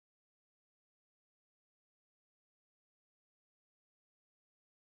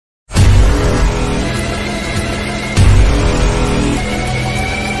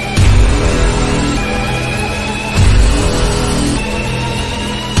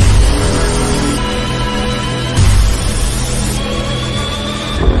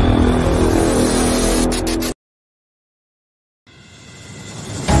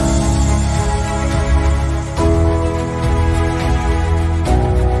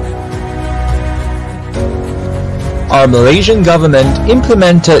our Malaysian government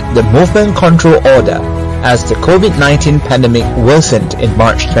implemented the Movement Control Order as the COVID-19 pandemic worsened in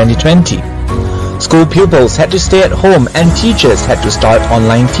March 2020. School pupils had to stay at home and teachers had to start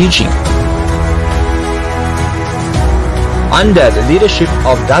online teaching. Under the leadership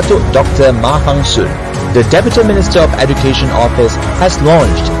of Datuk Dr. Mahang Sun, the Deputy Minister of Education Office has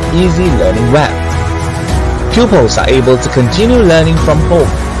launched Easy Learning Web. Pupils are able to continue learning from home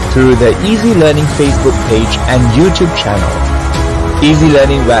through the Easy Learning Facebook page and YouTube channel. Easy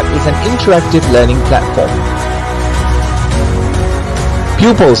Learning Web is an interactive learning platform.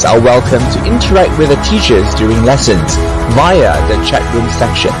 Pupils are welcome to interact with the teachers during lessons via the chat room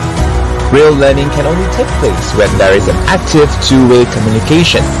section. Real learning can only take place when there is an active two-way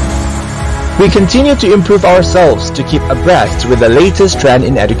communication. We continue to improve ourselves to keep abreast with the latest trend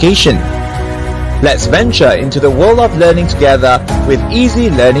in education. Let's venture into the world of learning together with Easy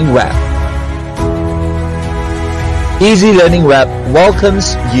Learning Web. Easy Learning Web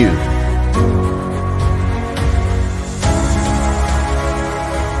welcomes you.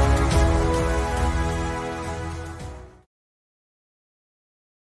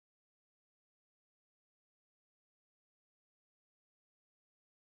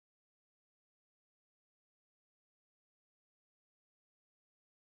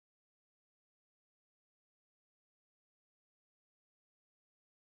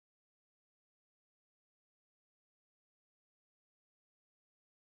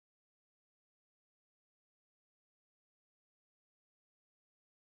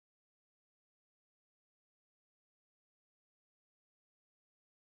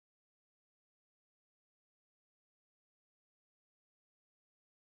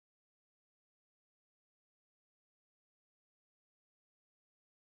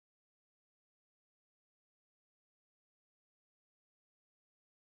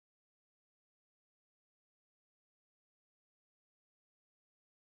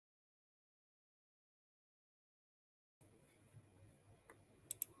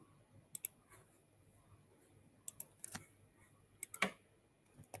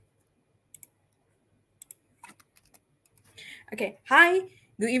 Okay, hi,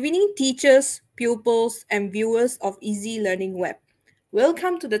 good evening teachers, pupils, and viewers of Easy Learning Web.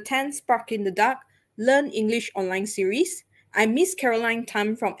 Welcome to the 10th Spark in the Dark Learn English online series. I'm Miss Caroline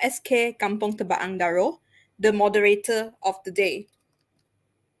Tham from SK Kampong Tebaang Daro, the moderator of the day.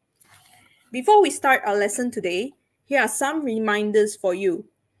 Before we start our lesson today, here are some reminders for you.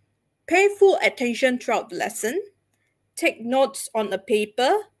 Pay full attention throughout the lesson. Take notes on a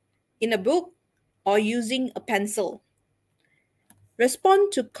paper, in a book, or using a pencil.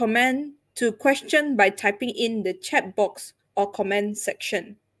 Respond to question by typing in the chat box or comment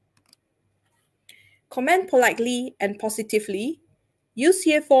section. Comment politely and positively. Use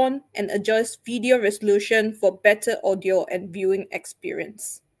earphone and adjust video resolution for better audio and viewing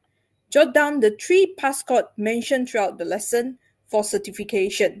experience. Jot down the 3 passcode mentioned throughout the lesson for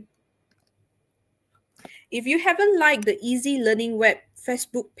certification. If you haven't liked the Easy Learning Web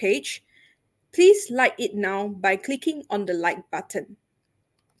Facebook page, please like it now by clicking on the like button.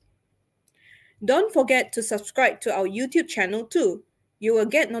 Don't forget to subscribe to our YouTube channel too. You will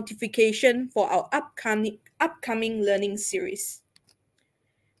get notification for our upcoming learning series.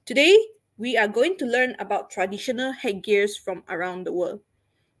 Today, we are going to learn about traditional headgears from around the world.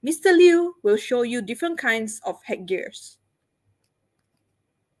 Mr. Liew will show you different kinds of headgears.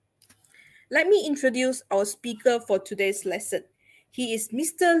 Let me introduce our speaker for today's lesson. He is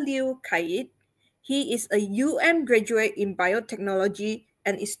Mr.刘铠毅. He is a UM graduate in biotechnology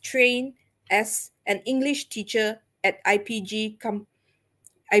and is trained as an English teacher at IPGK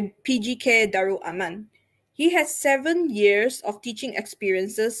Daro Aman. He has 7 years of teaching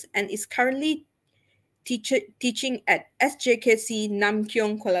experiences and is currently teaching at SJKC Naam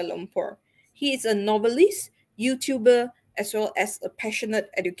Kheung, Kuala Lumpur. He is a novelist, YouTuber, as well as a passionate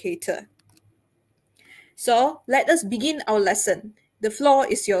educator. So let us begin our lesson. The floor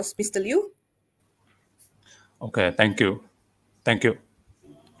is yours, Mr. Liew. Okay, thank you. Thank you.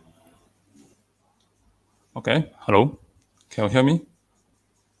 Okay, hello. Can you hear me?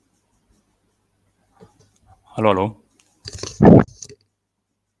 Hello, hello.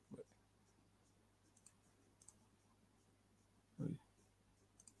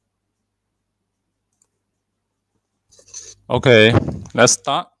 Okay, let's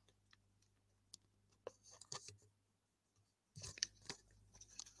start.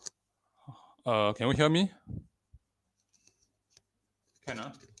 Can you hear me? Can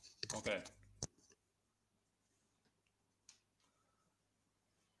I? Okay.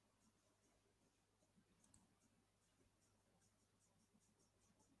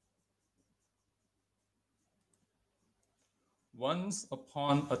 Once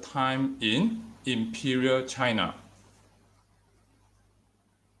upon a time in Imperial China.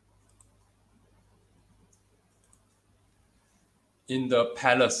 In the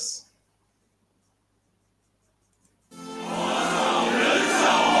palace.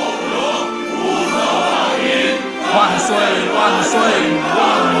 万岁万岁万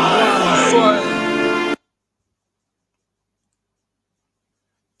岁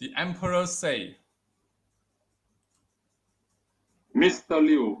The emperor said, Mr.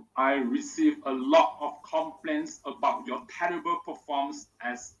 Liew, I receive a lot of complaints about your terrible performance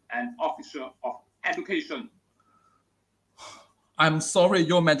as an officer of education. I'm sorry,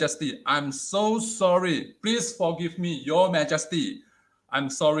 Your Majesty. I'm so sorry. Please forgive me, Your Majesty. I'm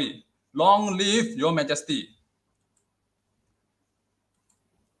sorry. Long live Your Majesty.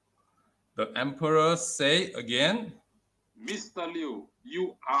 The emperor said again, Mr. Liew,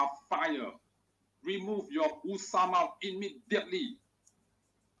 you are fired. Remove your Usama immediately.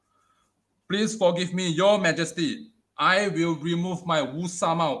 Please forgive me, Your Majesty. I will remove my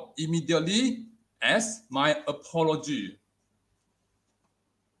Usama immediately as my apology.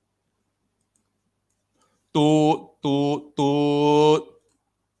 Toot.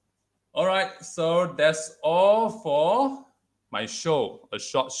 All right, so that's all for my show, a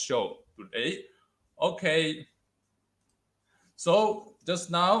short show today. Okay. So just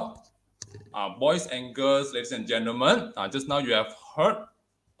now, boys and girls, ladies and gentlemen, just now you have heard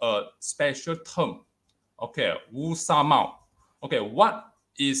a special term. Okay, Wu Sa Mao. Okay, what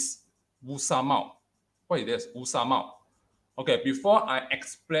is Wu Sa Mao? What is this? Wu Sa Mao. Okay, before I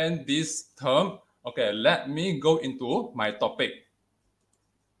explain this term, okay, let me go into my topic.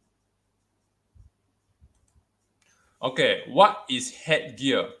 Okay, what is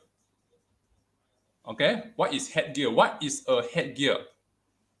headgear? Okay, what is headgear? What is a headgear?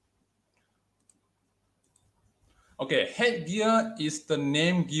 Okay, headgear is the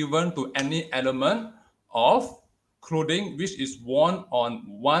name given to any element of clothing which is worn on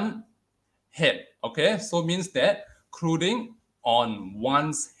one head. Okay, so means that clothing on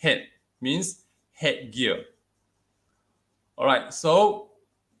one's head means headgear. All right, so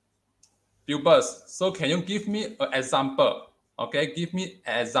pupils, so can you give me an example? Okay, give me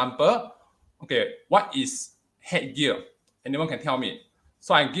an example. Okay, what is headgear? Anyone can tell me?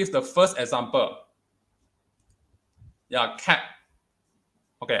 So I give the first example. Yeah, cap.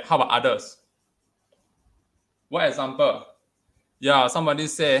 Okay, how about others? What example? Yeah, somebody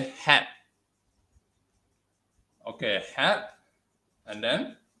say hat. Okay, hat. And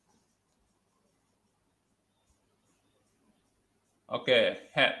then? Okay,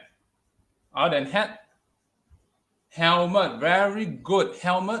 hat. Other than hat? Helmet, very good.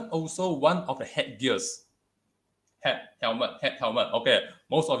 Helmet, also one of the headgears. Hat, helmet, hat, helmet. Okay,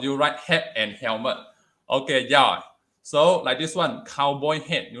 most of you write hat and helmet. Okay, yeah. So like this one, cowboy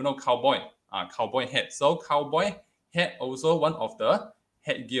hat. You know cowboy? Cowboy hat. So cowboy hat also one of the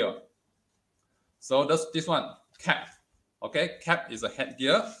headgear. So that's this one, cap. Okay, cap is a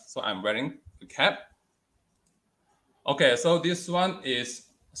headgear. So I'm wearing a cap. Okay, so this one is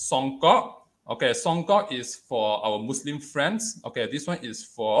songkok. Okay, songkok is for our Muslim friends. Okay, this one is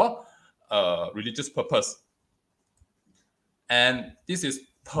for religious purpose. And this is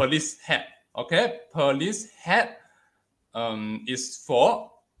police hat. Okay, police hat is for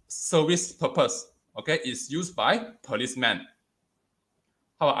service purpose. Okay, it's used by policemen.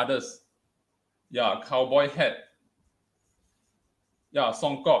 How about others? Yeah, cowboy hat. Yeah,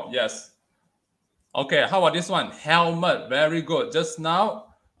 songkok, yes. Okay, how about this one? Helmet, very good. Just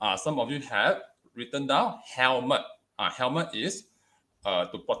now, some of you have written down helmet. Helmet is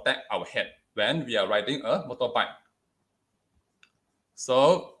to protect our head when we are riding a motorbike.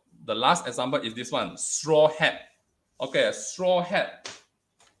 So the last example is this one, straw hat. Okay, straw hat.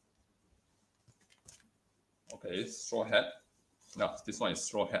 Okay, straw hat. No, this one is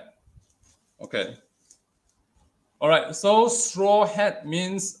straw hat. Okay. All right, so straw hat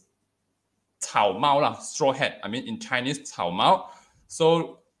means 草帽啦, straw hat. I mean in Chinese, 草帽.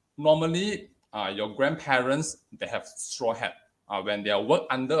 So normally your grandparents, they have straw hat. When they work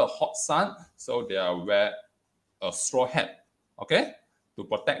under a hot sun, so they wear a straw hat, okay, to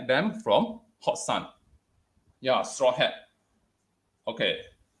protect them from hot sun. Yeah, straw hat. Okay.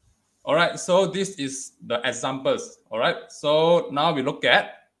 All right, so this is the examples. All right, so now we look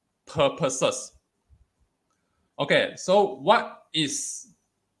at purposes. Okay, so what is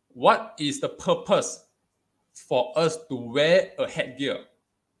the purpose for us to wear a headgear?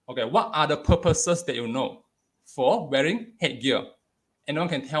 Okay, what are the purposes that you know for wearing headgear? Anyone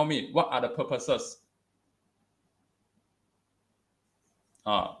can tell me what are the purposes?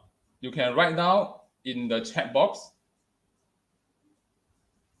 You can write down in the chat box.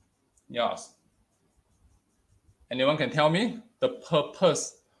 Yes. Anyone can tell me the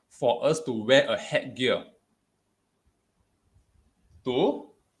purpose for us to wear a headgear? To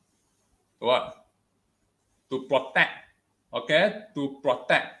what? To protect. Okay, to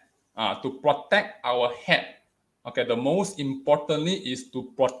protect. To protect our head. Okay, the most importantly is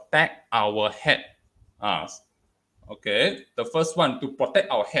to protect our head. Okay, the first one, to protect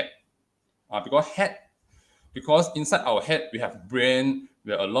our head. Because inside our head we have brain,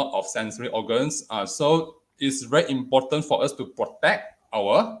 we have a lot of sensory organs. So it's very important for us to protect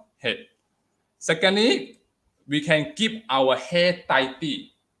our head. Secondly, we can keep our hair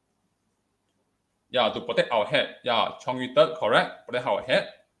tidy. Yeah, to protect our head. Yeah, Chong-yu-ted, correct. Protect our head.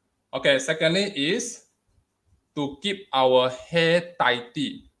 Okay, secondly is to keep our hair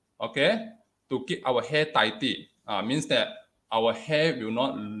tidy. Okay, to keep our hair tidy means that our hair will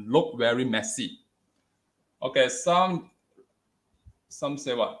not look very messy. Okay, some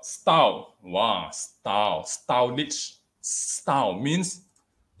say what? Style. Wow, style. Stylish. Style means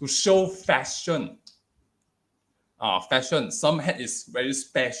to show fashion. Fashion. Some hair is very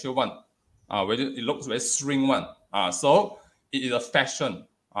special one. It looks very string one. So it is a fashion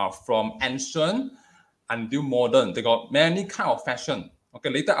from ancient until modern. They got many kind of fashion. Okay,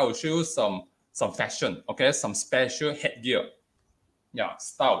 later I will show you some fashion. Okay, some special headgear. Yeah,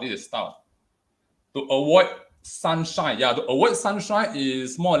 style. This is style. To avoid sunshine. Yeah, to avoid sunshine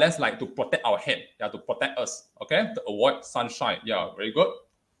is more or less like to protect our head. Yeah, to protect us. Okay, to avoid sunshine. Yeah, very good.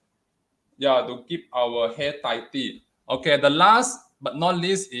 Yeah, to keep our hair tidy. Okay, the last but not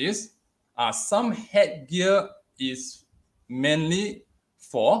least is some headgear is mainly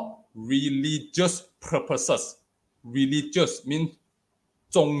for religious purposes. Religious means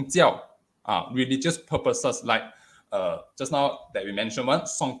宗教. Religious purposes like just now that we mentioned one,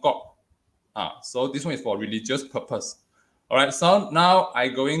 Songkok. So this one is for religious purpose. All right, so now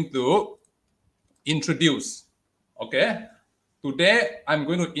I'm going to introduce. Okay, today I'm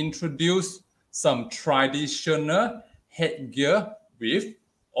going to introduce some traditional headgear with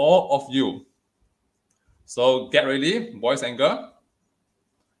all of you. So get ready, boys and girls.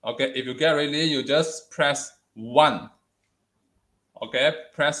 Okay, if you get ready, you just press 1. Okay,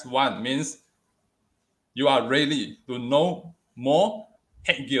 press 1 means you are ready to know more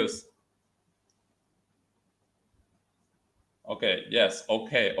headgears. Okay, yes,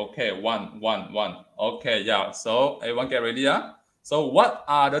 okay, 1. Okay, yeah, so everyone get ready, yeah? So what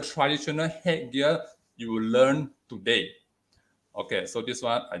are the traditional headgear you will learn today? Okay, so this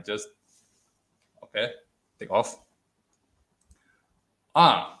one, I just, okay, take off.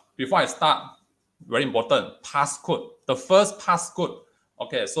 Before I start, very important, passcode. The first passcode,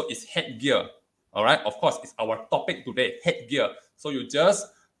 okay, so it's headgear. All right, of course, it's our topic today, headgear. So you just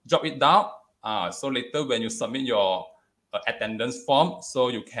jot it down. So later when you submit your attendance form, so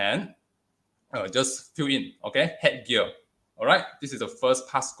you can just fill in, okay, headgear. All right, this is the first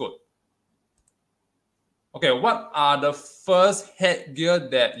passcode. Okay, what are the first headgear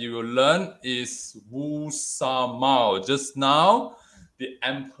that you will learn is Wu Sa Mao. Just now, the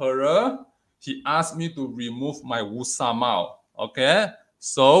emperor, he asked me to remove my Wu Sa Mao. Okay,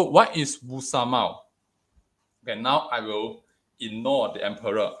 so what is Wu Sa Mao? Okay, now I will ignore the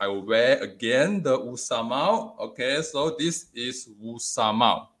emperor. I will wear again the Wu Sa Mao. Okay, so this is Wu Sa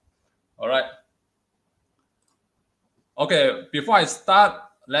Mao. All right. Okay, before I start,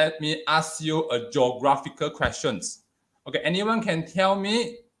 let me ask you a geographical questions. Okay, anyone can tell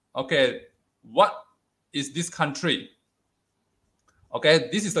me, okay, what is this country? Okay,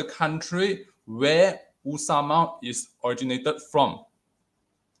 this is the country where Wu Sa Mao is originated from.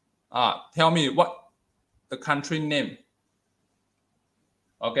 Tell me what the country name.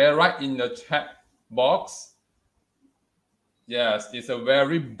 Okay, write in the chat box. Yes, it's a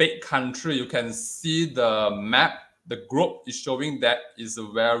very big country. You can see the map. The group is showing that it's a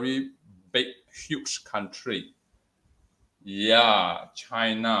very big, huge country. Yeah,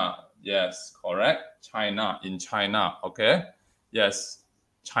 China. Yes, correct. China, in China. Okay. Yes,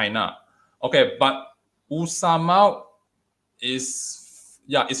 China. Okay, but Wu Sa Mao is,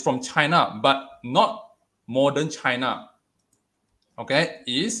 yeah, it's from China, but not modern China. Okay,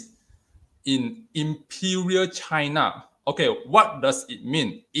 is in Imperial China. Okay, what does it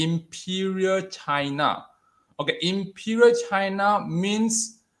mean? Imperial China. Okay, Imperial China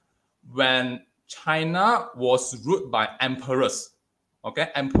means when China was ruled by emperors. Okay,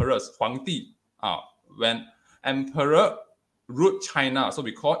 emperors, 皇帝. When emperor ruled China, so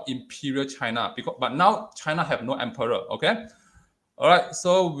we call Imperial China. But now China have no emperor. Okay. All right.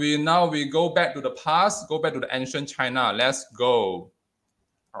 So we go back to the past, go back to the ancient China. Let's go.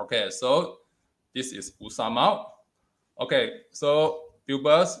 Okay. So this is Wu Sa Mao. Okay. So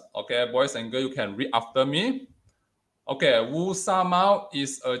pupils, okay, boys and girls, you can read after me. Okay, Wu Sa Mao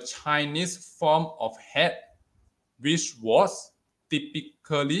is a Chinese form of hat which was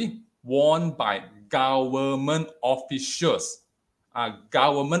typically worn by government officials.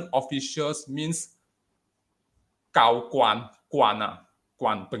 Government officials means 高官, 官啊,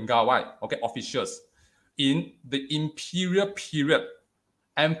 官, pegawai, okay, officials in the imperial period,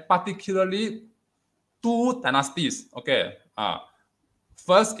 and particularly two dynasties, okay.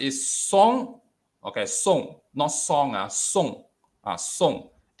 First is Song, okay, Song, not Song, Song, Song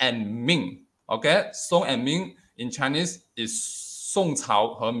and Ming, okay. Song and Ming in Chinese is Song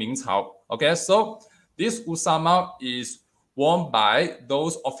Cao和明朝, okay. So this Wu Sa Mao is worn by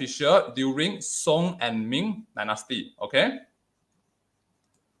those officials during Song and Ming dynasty, okay.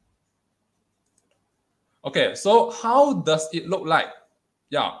 Okay, so how does it look like?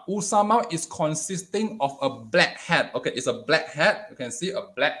 Yeah, Wu Sa Mao is consisting of a black hat. Okay, it's a black hat. You can see a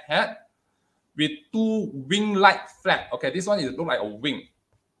black hat with two wing-like flaps. Okay, this one is look like a wing.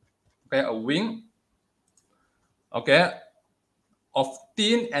 Okay, a wing. Okay, of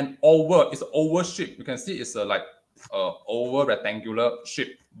thin and oval. It's an oval shape. You can see it's like a oval rectangular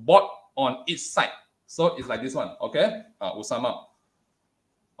shape, both on each side. So it's like this one. Okay, Wu Sa Mao.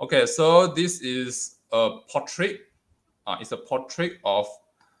 Okay, so this is a portrait. It's a portrait of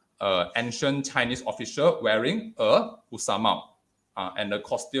ancient Chinese official wearing a Wu Sa Mao. And the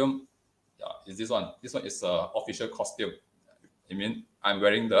costume is this one. This one is an official costume. I mean, I'm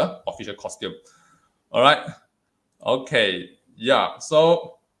wearing the official costume. All right. Okay. Yeah.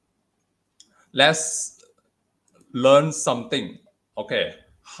 So let's learn something. Okay.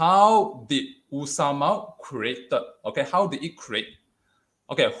 How did Wu Sa Mao created? Okay. How did it create?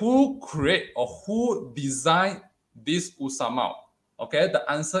 Okay, who create or who designed this Wu Sa Mao? Okay, the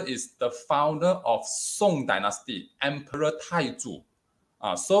answer is the founder of Song Dynasty, Emperor Taizu.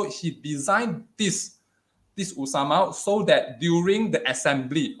 So he designed this Wu Sa Mao so that during the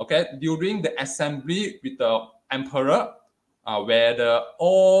assembly, okay, during the assembly with the emperor, where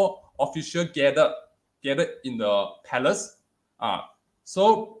all officials gathered in the palace,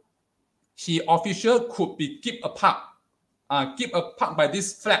 so he official could be kept apart. Keep apart by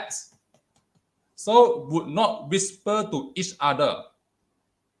these flags, so would not whisper to each other.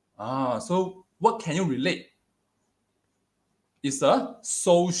 So what can you relate? It's a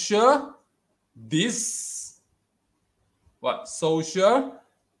social social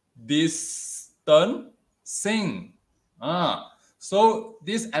distancing. So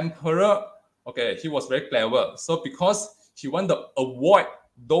this emperor, okay, he was very clever. So because he wanted to avoid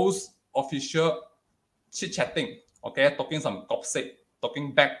those official chit-chatting, okay, talking some gossip,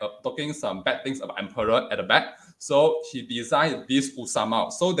 talking some bad things about emperor at the back. So he designed this Wu Sa Mao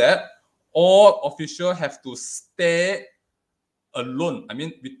so that all officials have to stay alone. I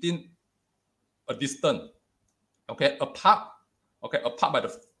mean, within a distance, okay, apart by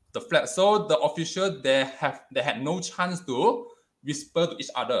the flag. So the officials they had no chance to whisper to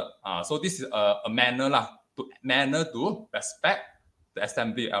each other. So this is a manner to respect the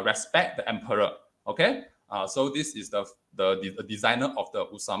assembly, respect the emperor. Okay. So this is the designer of the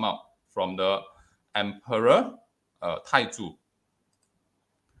Wu Sa Mao from the Emperor Taizu.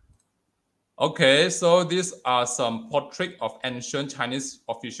 Okay, so these are some portraits of ancient Chinese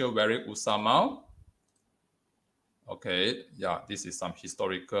officials wearing Wu Sa Mao. Okay, yeah, this is some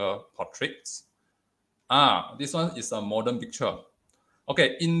historical portraits. This one is a modern picture.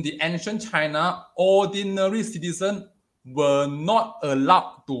 Okay, in the ancient China, ordinary citizens were not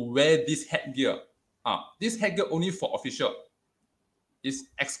allowed to wear this headgear. This headgear only for official. It's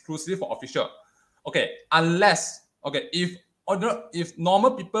exclusive for official. Okay, unless, okay, if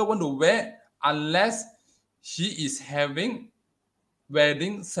normal people want to wear, unless he is having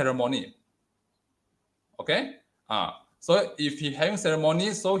wedding ceremony. Okay, so if he having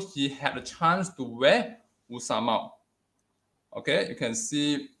ceremony, so he had a chance to wear Wu Sa Mao. Okay, you can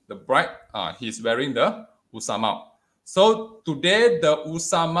see the bride, he's wearing the Wu Sa Mao. So today, the Wu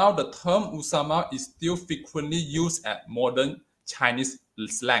Sa Mao, the term Wu Sa Mao is still frequently used at modern Chinese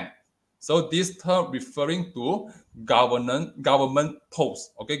slang. So this term referring to government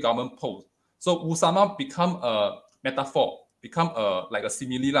post, okay, government post. So Wu Sa Mao become a metaphor, become like a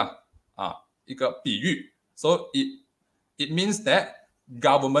simile lah, 一个比喻. So it means that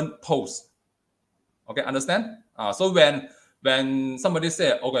government post. Okay, understand? So when somebody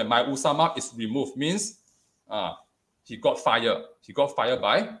say, okay, my Wu Sa Mao is removed, means he got fired. He got fired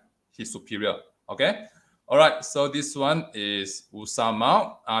by his superior. Okay. All right. So this one is Wu Sa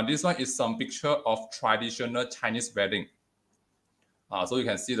Mao. This one is some picture of traditional Chinese wedding. So you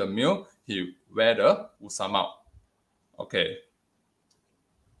can see the male. He wear the Wu Sa Mao. Okay.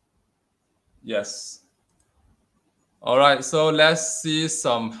 Yes. All right, so let's see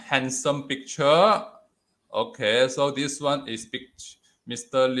some handsome picture. Okay, so this one is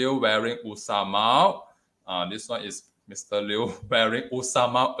Mr. Liew wearing Usamao. This one is Mr. Liew wearing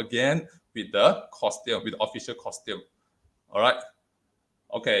Usamao again with the costume, with the official costume. All right.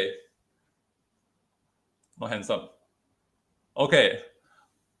 Okay. Not handsome. Okay.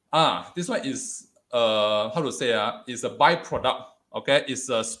 This one is how to say is a byproduct. Okay, it's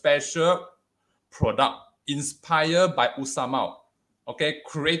a special product inspired by Usamao. Okay,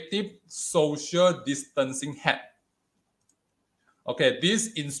 creative social distancing hat. Okay,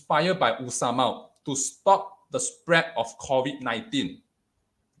 this inspired by Usamao to stop the spread of COVID-19.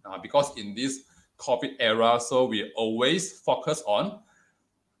 Because in this COVID era, so we always focus on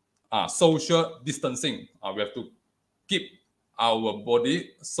social distancing. We have to keep our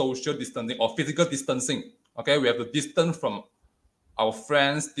body social distancing or physical distancing. Okay, we have to distance from our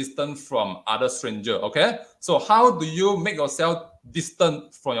friends, distant from other stranger. Okay, so how do you make yourself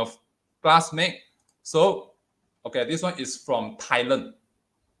distant from your classmate? So, okay, this one is from Thailand.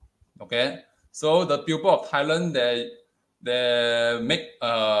 Okay, so the people of Thailand, they make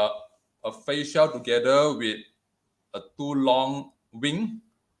a facial together with a two long wing.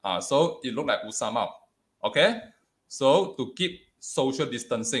 So it look like Usamao. Okay, so to keep social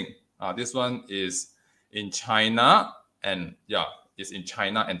distancing, this one is in China, and yeah, it's in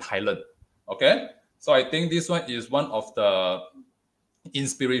China and Thailand. Okay, so I think this one is one of the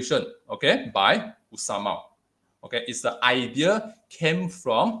inspiration, okay, by Usamao. Okay, it's the idea came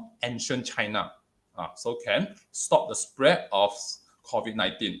from ancient China, so can stop the spread of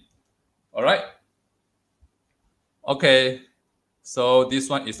COVID-19. All right. Okay, so this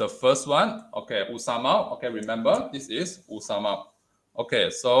one is the first one. Okay, Usamao. Okay, remember this is Usamao.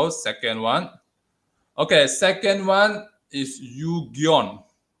 Okay, so second one. Okay, second one is Yugyeon.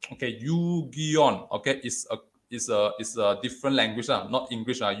 Okay, Yugyeon. Okay, it's a different language, not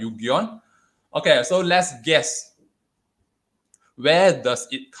English. Yugyeon. Okay, so let's guess. Where does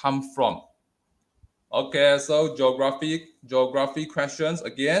it come from? Okay, so geography questions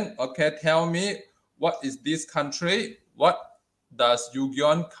again. Okay, tell me, what is this country? What does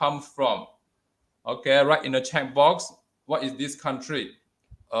Yugyeon come from? Okay, write in the chat box. What is this country?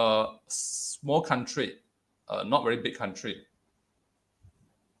 Small country, not very big country.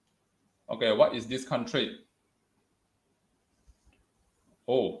 Okay, what is this country?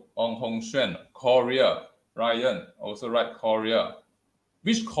 Oh, Ong Hong Xuan, Korea. Ryan also write Korea.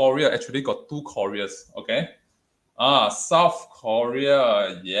 Which Korea? Actually got two Koreas. Okay. South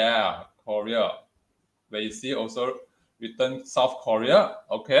Korea. Yeah, Korea. Where you see also written South Korea.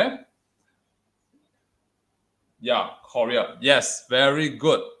 Okay. Yeah, Korea. Yes, very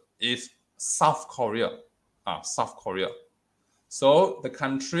good. It's South Korea. South Korea. So the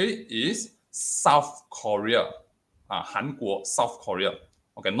country is South Korea. Hanguo, South Korea.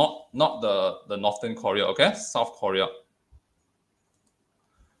 Okay, not the Northern Korea. Okay, South Korea.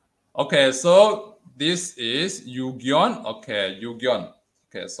 Okay, so this is Yugyeon. Okay, Yugyeon.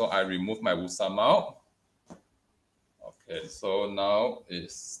 Okay, so I remove my Usamao. Okay, so now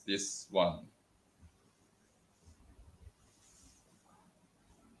is this one.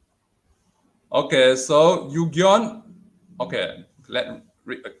 Okay, so Yugyeon. Okay,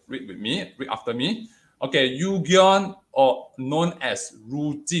 read with me. Read after me. Okay, Yugyeon, or known as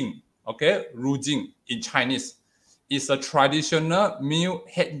Rujing. Okay, Rujing in Chinese is a traditional male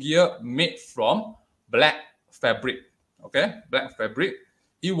headgear made from black fabric. Okay, black fabric.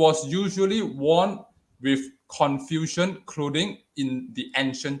 It was usually worn with Confucian clothing in the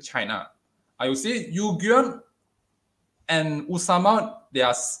ancient China. You see, Yugyeon and Usamao, they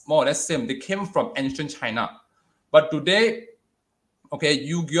are more or less same. They came from ancient China. But today, okay,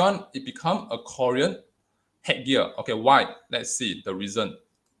 Yugyeon, it become a Korean headgear. Okay, why? Let's see the reason.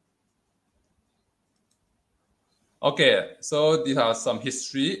 Okay, so these are some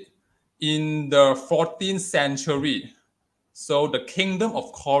history. In the 14th century, so the Kingdom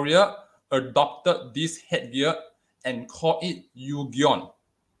of Korea adopted this headgear and called it Yugyeon.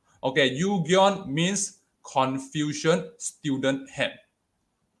 Okay, Yugyeon means Confucian student head.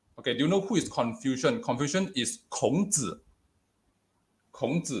 Okay, do you know who is Confucian? Confucian is Kheung.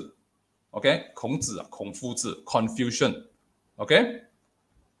 Kheung. Okay, Kheung, Confucian. Okay.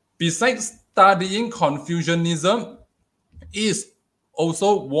 Besides studying Confucianism, is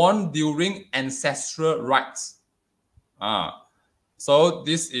also worn during ancestral rites. So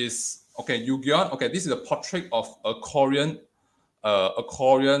this is okay, Yugyeon. Okay, this is a portrait of a Korean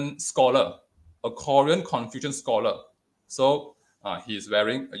scholar, a Korean Confucian scholar. So he is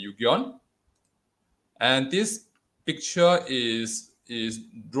wearing a Yugyeon, and this picture is is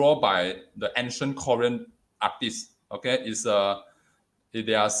drawn by the ancient Korean artists. Okay,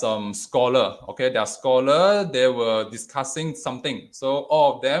 there are some scholar. Okay, they are scholar. They were discussing something. So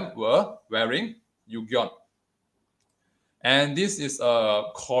all of them were wearing yugyeon. And this is a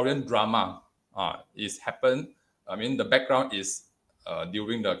Korean drama. It's happened. I mean, the background is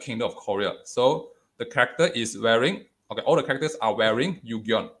during the Kingdom of Korea. So the character is wearing. Okay, all the characters are wearing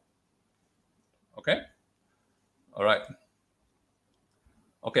yugyeon. Okay. All right.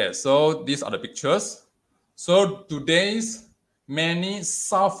 Okay, so these are the pictures. So today's many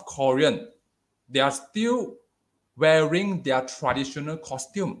South Korean, they are still wearing their traditional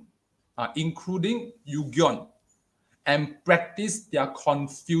costume, including yugyeon, and practice their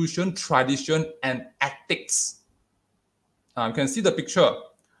Confucian tradition and ethics. You can see the picture.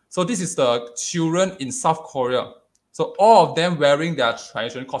 So this is the children in South Korea. So all of them wearing their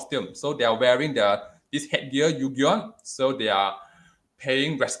traditional costume. So they are wearing this headgear, yugyeon. So they are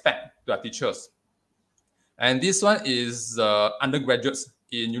paying respect to their teachers. And this one is undergraduates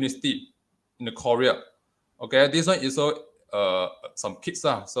in university in Korea. Okay, this one is also some kids.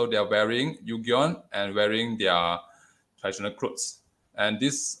 So they are wearing yugyeon and wearing their traditional clothes. And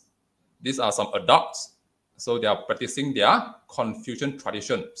these are some adults. So they are practicing their Confucian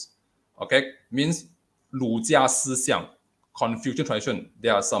traditions. Okay, means 儒家思想, Confucian tradition.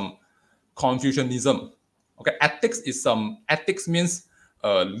 There are some Confucianism. Okay, ethics means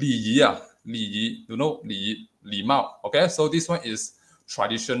礼仪, you know, 礼貌. Okay, so this one is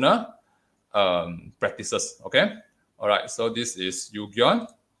traditional practices. Okay, all right, so this is yugyeon.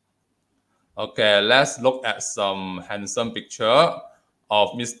 Okay, let's look at some handsome picture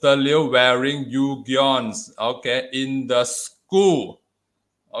of Mr. Liew wearing yugyeons. Okay, in the school.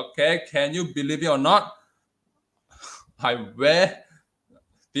 Okay, can you believe it or not? I wear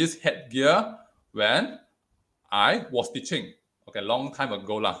this headgear when I was teaching. Okay, long time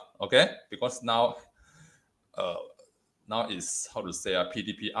ago lah. Okay, because now is how to say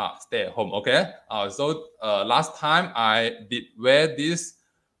PDPR, stay at home. Okay, so last time I did wear this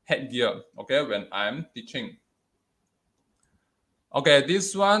headgear. Okay, when I'm teaching. Okay,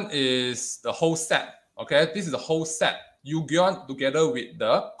 this one is the whole set. Okay, this is the whole set. Yugyeon together with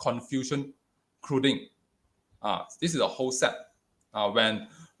the Confucian clothing. This is a whole set.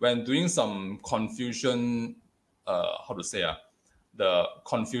 When doing some Confucian, how to say the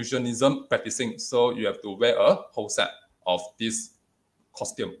Confucianism practicing, so you have to wear a whole set of this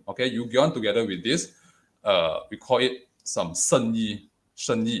costume. Okay, yugyeon together with this, we call it some 圣衣.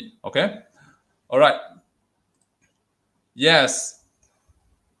 Okay, all right. Yes.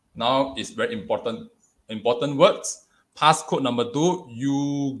 Now it's very important words. Passcode number 2,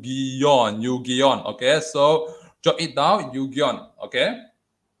 yugyeon. Okay, so jot it down, yugyeon. Okay.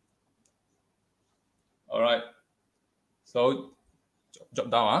 All right. So jot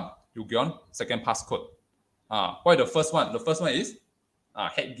down yugyeon. Second passcode. What is the first one? The first one is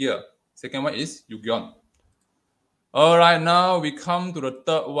headgear. Second one is yugyeon. All right. Now we come to the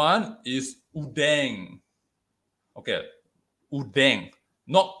third one is udang. Okay, udang,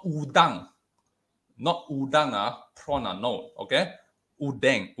 not udang. Not udang, prawn, no. Okay,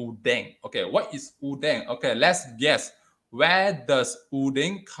 udang. Okay, what is udang? Okay, let's guess. Where does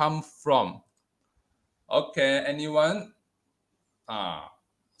udang come from? Okay, anyone?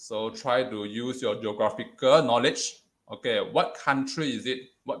 So try to use your geographical knowledge. Okay, what country is it?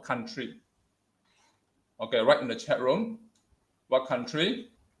 What country? Okay, write in the chat room. What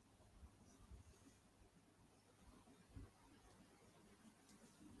country?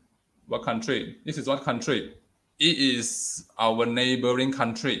 What country? This is what country? It is our neighboring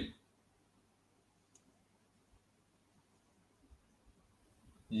country.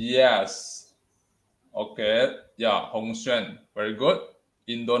 Yes. Okay. Yeah, Hongshan. Very good.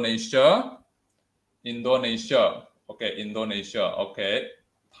 Indonesia. Okay, Indonesia. Okay.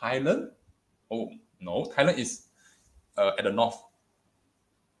 Thailand? Oh, no. Thailand is at the north.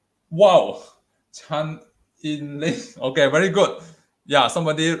 Wow. Chan In-ling. Okay, very good. Yeah,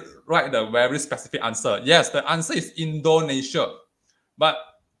 somebody write the very specific answer. Yes, the answer is Indonesia. But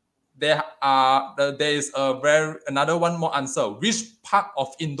there is another one more answer. Which part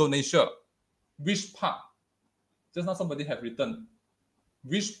of Indonesia? Which part? Just now somebody have written.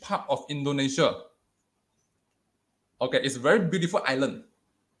 Which part of Indonesia? Okay, it's a very beautiful island.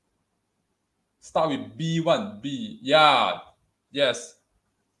 Start with B1. B. Yeah. Yes.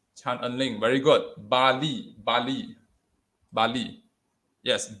 Chan En-ling. Very good. Bali.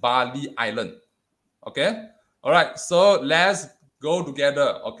 Yes, Bali Island. Okay. All right. So let's go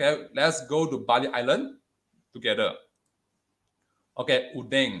together. Okay. Let's go to Bali Island together. Okay.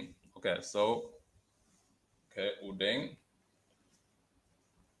 Udang. Okay. So, okay. Udang.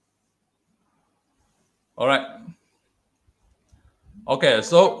 All right. Okay,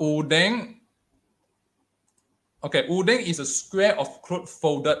 so udeng. Okay, udeng is a square of cloth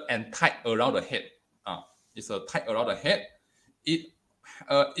folded and tied around the head. It's tied around the head. It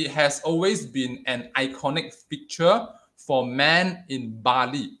has always been an iconic feature for men in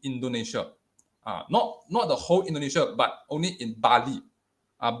Bali, Indonesia. Not the whole Indonesia, but only in Bali.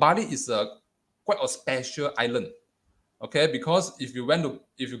 Bali is quite a special island. Okay, because if you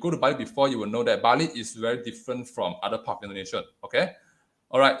go to Bali before, you will know that Bali is very different from other parts of Indonesia. Okay,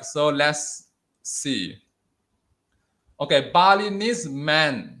 all right. So let's see. Okay, Balinese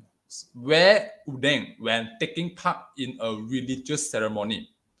men wear udeng when taking part in a religious ceremony,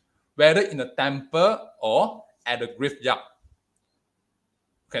 whether in a temple or at a graveyard.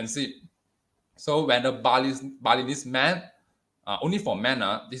 You can see. So when the Balinese men, only for men,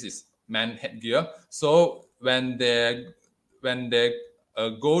 this is men headgear. So when they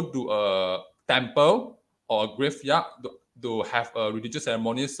go to a temple or a graveyard to have a religious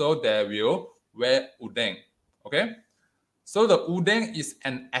ceremony, so they will wear udeng. Okay, so the udeng is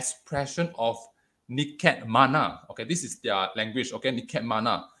an expression of niket mana. Okay, this is their language. Okay, niket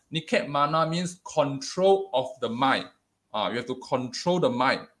mana. Niket mana means control of the mind. You have to control the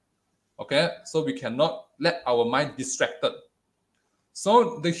mind. Okay, so we cannot let our mind distracted.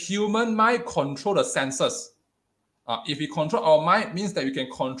 So the human mind control the senses. If we control our mind, means that we can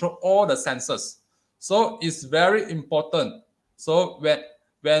control all the senses. So it's very important. So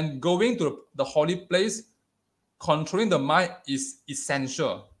when going to the holy place, controlling the mind is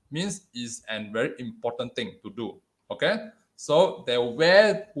essential. Means is a very important thing to do. Okay, so they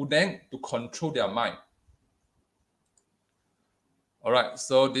wear udeng to control their mind. All right,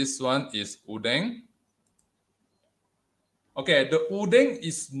 so this one is udeng. Okay, the udeng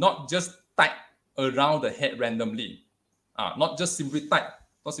is not just tied around the head randomly. Not just simply tied.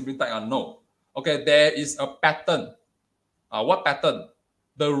 Not simply tied, no. Okay, there is a pattern. What pattern?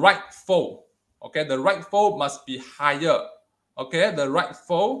 The right fold. Okay, the right fold must be higher. Okay, the right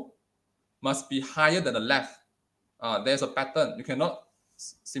fold must be higher than the left. There's a pattern. You cannot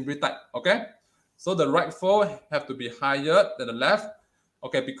simply tie. Okay, so the right fold have to be higher than the left.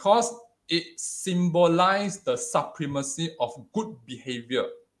 Okay, because it symbolizes the supremacy of good behavior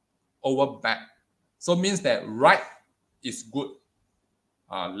over bad. So means that right is good,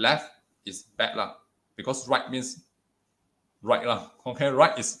 left is bad lah. Because right means right lah. Okay,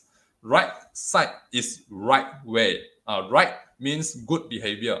 right side is right way. Right means good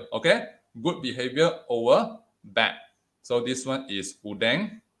behavior. Okay, good behavior over bad. So this one is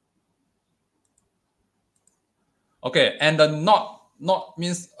udeng. Okay, and the knot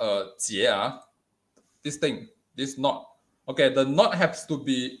means jie. This thing, this knot. Okay, the knot has to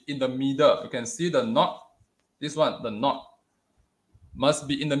be in the middle. You can see the knot. This one, the knot must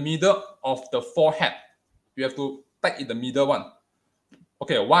be in the middle of the forehead. You have to tie in the middle one.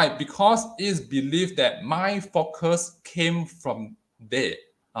 Okay, why? Because it's believed that mind focus came from there.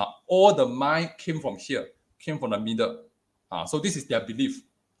 All the mind came from here, came from the middle. So this is their belief.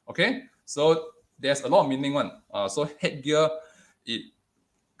 Okay, so there's a lot of meaning one. So headgear, it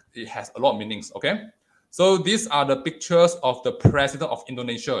has a lot of meanings. Okay, so these are the pictures of the president of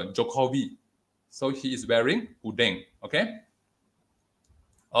Indonesia, Jokowi. So he is wearing udeng. Okay.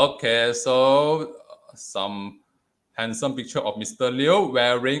 Okay, so some handsome picture of Mr. Liew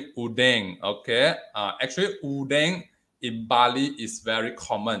wearing udeng. Okay, actually udeng in Bali is very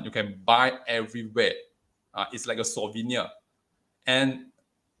common. You can buy everywhere. It's like a souvenir, and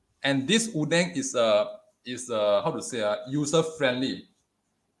this udeng is how to say user friendly.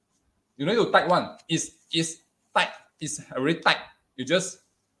 You don't need to type one. It's tight. It's already tight. You just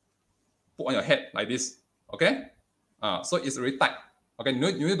put on your head like this. Okay, so it's already tight. Okay,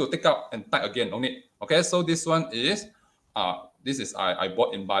 you need to take out and tie again on it. Okay, so this one is I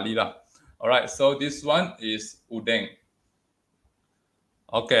bought in Bali lah. All right, so this one is udeng.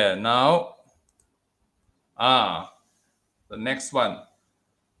 Okay, now the next one.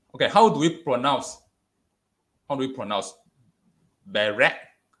 Okay, how do we pronounce? Beret?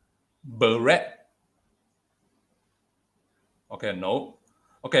 Beret? Okay, no.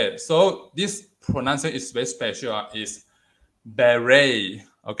 Okay, so this pronunciation is very special. Is beret.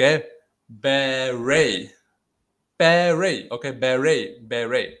 Okay, beret. Beret. Okay, beret.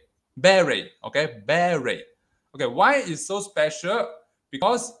 Beret. Beret. Okay, beret. Okay, why is so special?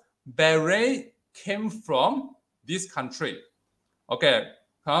 Because beret came from this country. Okay,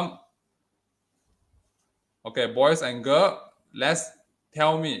 come. Okay, boys and girls, let's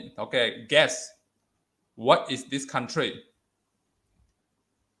tell me. Okay, guess. What is this country?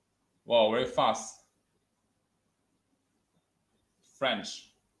 Wow, very fast. French.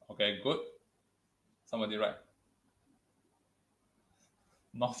 Okay, good. Somebody write.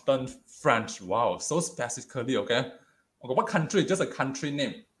 Northern French. Wow, so specifically, okay? Okay, what country? Just a country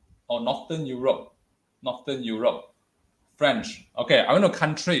name. Or Northern Europe. Northern Europe. French. Okay, I want a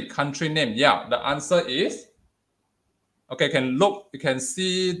country name. Yeah, the answer is, okay, you can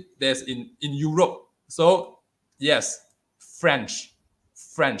see there's in Europe. So yes, French.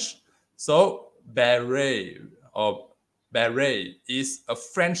 So beret or beret is a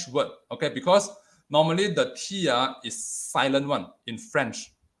French word, okay, because normally the T is silent one in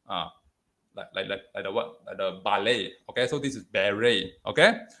French. Like the what? Like the ballet. Okay, so this is beret.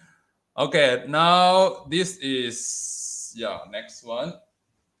 Okay. Okay, now this is, yeah, next one.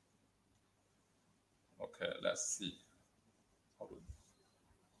 Okay, let's see.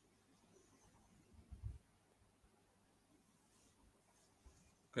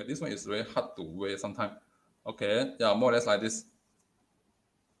 Okay, this one is very hard to wear sometimes. Okay, yeah, more or less like this.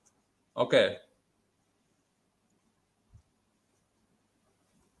 Okay.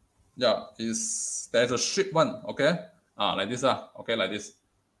 Yeah, there's a strip one, okay? Like this, okay, like this.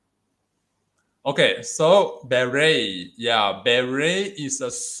 Okay, so beret, yeah, beret is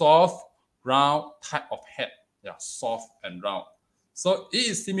a soft, round type of hat. Yeah, soft and round. So it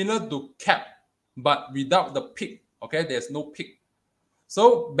is similar to cap, but without the peak. Okay, there's no peak.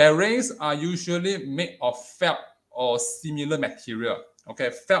 So berets are usually made of felt or similar material. Okay,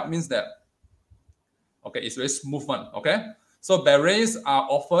 felt means that, okay, it's very smooth one. Okay, so berets are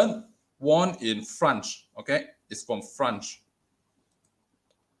often worn in France. Okay, it's from France.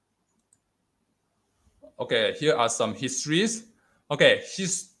 Okay, here are some histories. Okay,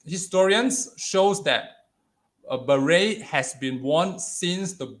 historians shows that a beret has been worn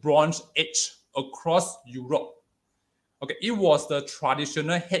since the Bronze Age across Europe. Okay, it was the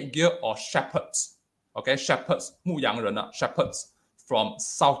traditional headgear of shepherds. Okay, shepherds, 牧羊人, shepherds from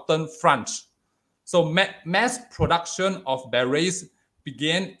southern France. So mass production of berets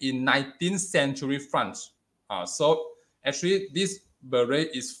began in 19th century France. So actually this beret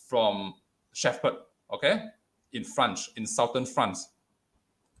is from shepherd. Okay, in France, in southern France.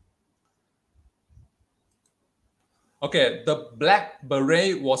 Okay, the black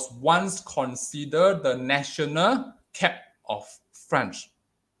beret was once considered the national cap of France.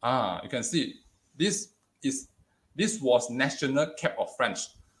 You can see this was national cap of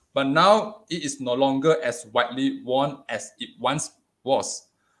France, but now it is no longer as widely worn as it once was.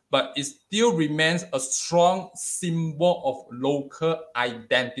 But it still remains a strong symbol of local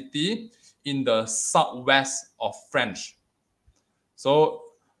identity in the southwest of France. So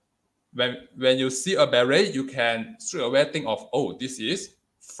when you see a beret, you can straight away think of, oh, this is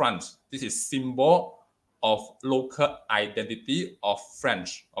France. This is symbol of local identity of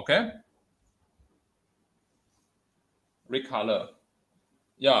France. Okay. Red color.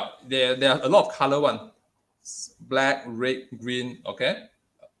 Yeah, there are a lot of color one. Black, red, green. Okay.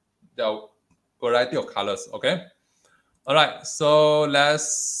 There are a variety of colors. Okay. All right. So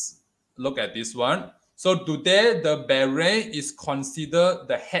let's look at this one. So today, the beret is considered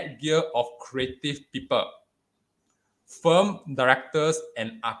the headgear of creative people, film directors,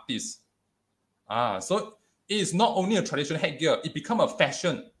 and artists. So it is not only a traditional headgear, it become a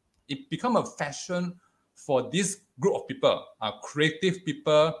fashion. It become a fashion for this group of people, creative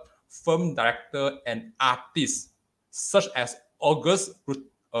people, film director, and artists, such as Auguste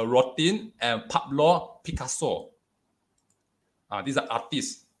Rodin and Pablo Picasso. These are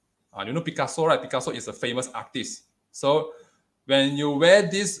artists. You know Picasso, right? Picasso is a famous artist. So when you wear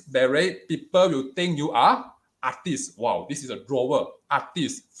this beret, people will think you are artist. Wow, this is a drawer,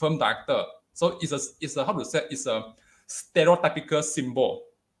 artist, film director. So it's a how to say? It's a stereotypical symbol.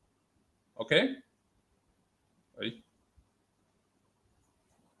 Okay. Ready?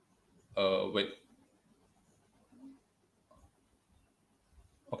 Wait.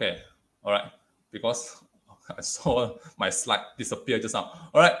 Okay. All right. Because I saw my slide disappear just now.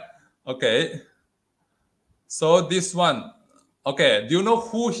 All right. Okay. So this one. Okay. Do you know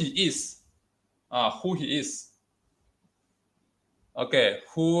who he is? Who he is? Okay.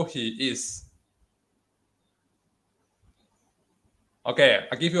 Who he is? Okay.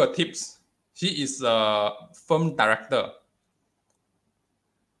 I give you a tips. He is a film director.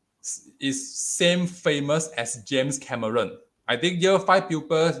 Is same famous as James Cameron. I think year 5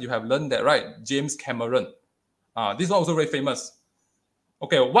 pupils, you have learned that, right? James Cameron. This one also very famous.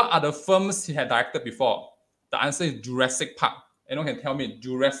 Okay, what are the films he had directed before? The answer is Jurassic Park. Anyone can tell me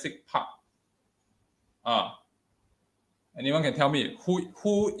Jurassic Park? Anyone can tell me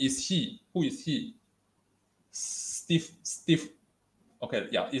who is he? Who is he? Steve. Okay,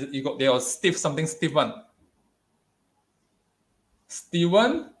 yeah, there was Steve something, Steven.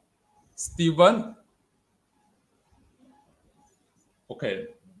 Okay.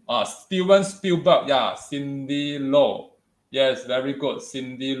 Steven Spielberg. Yeah, Cindy Law. Yes, very good.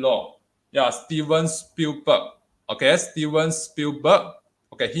 Cindy Law. Yeah, Steven Spielberg. Okay, Steven Spielberg.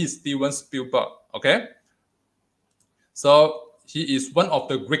 Okay, he's Steven Spielberg. Okay. So he is one of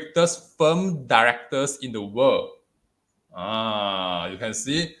the greatest film directors in the world. You can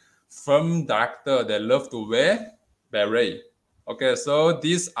see film director, they love to wear beret. Okay, so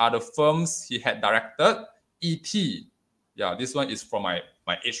these are the films he had directed. E.T. Yeah, this one is from my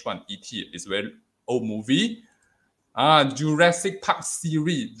H1, E.T. It's a very old movie. Jurassic Park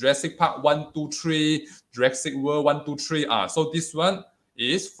series, Jurassic Park 1, 2, 3, Jurassic World 1, 2, 3. So this one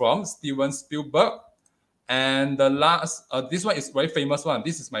is from Steven Spielberg. And the last, this one is very famous one.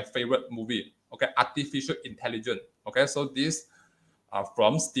 This is my favorite movie. Okay, Artificial Intelligence. Okay, so these are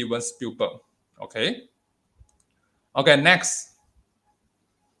from Steven Spielberg. Okay. Okay, next.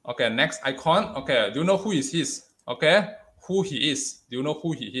 Okay, next icon. Okay, do you know who is his? Okay, who he is? Do you know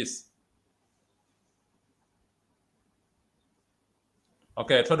who he is?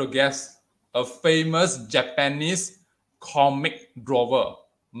 Okay, try to guess. A famous Japanese comic drawer.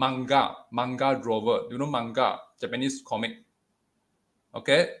 Manga drawer. Do you know manga? Japanese comic.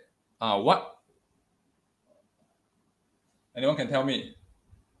 Okay. What? Anyone can tell me?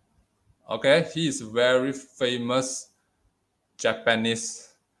 Okay, he is very famous Japanese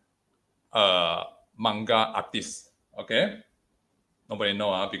manga artist. Okay. Nobody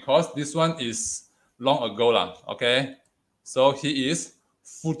know because this one is long ago Okay. So he is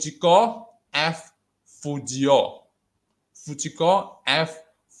Fujiko F. Fujio. Fujiko F.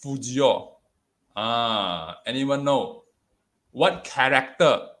 Fujio. Anyone know what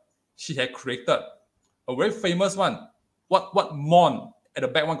character she had created? A very famous one. What Mon? At the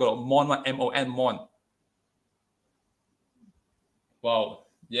back one got Mon, one M-O-N, Mon. Wow.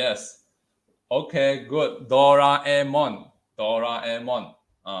 Yes. Okay, good. Doraemon. Doraemon.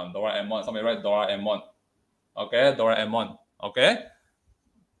 Doraemon. Somebody write Doraemon. Okay, Doraemon. Okay.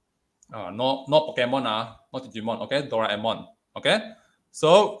 No Pokemon, not Digimon. Okay, Doraemon. Okay.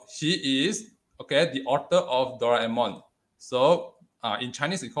 So he is the author of Doraemon. So in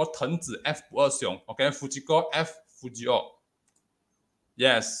Chinese it's called 藤子 F 不二雄. Okay, Fujiko F Fujio.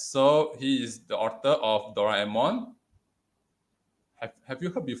 Yes, so he is the author of Doraemon. Have you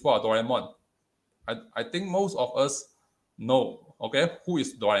heard before Doraemon? I think most of us know. Okay, who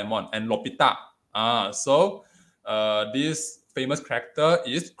is Doraemon and Lopita? So this famous character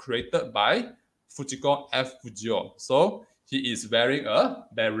is created by Fujiko F Fujio. So he is wearing a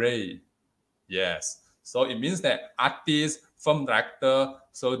beret. Yes. So it means that artists, film director,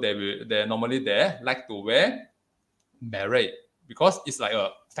 so they normally like to wear beret because it's like a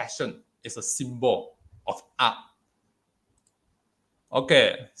fashion. It's a symbol of art.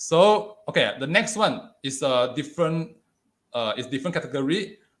 Okay. So the next one is a different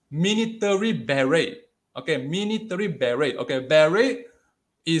category. Military beret. Okay, military beret. Okay, beret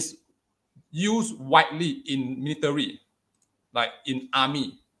is used widely in military, like in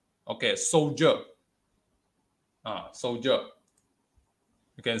army. Okay, soldier. Soldier.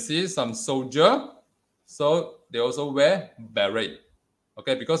 You can see some soldier. So they also wear beret.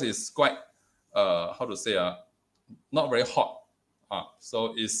 Okay, because it's quite how to say not very hot.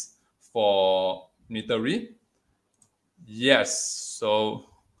 So it's for military. Yes. So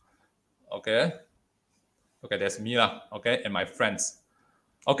okay, that's me okay, and my friends.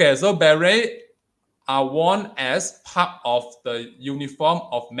 Okay, so beret are worn as part of the uniform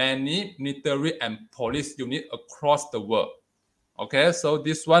of many military and police units across the world. Okay, so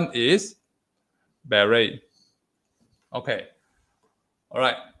this one is beret. Okay, all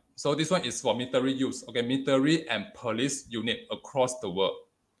right. So this one is for military use. Okay, military and police unit across the world.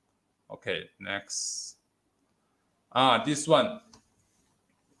 Okay, next. This one.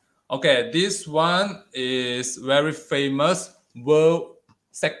 Okay, this one is very famous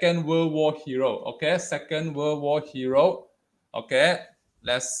Second World War hero. Okay, Second World War hero. Okay,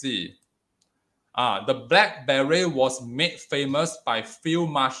 let's see. The black beret was made famous by Field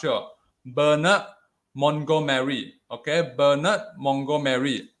Marshal Bernard Montgomery. Okay, Bernard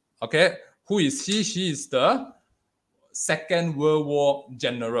Montgomery. Okay, who is he? He is the Second World War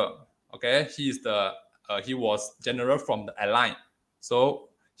general. Okay, he was general from the Allied. So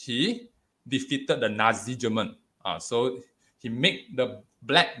he defeated the Nazi German. So he made the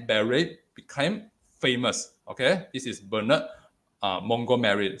black beret became famous. Okay, this is Bernard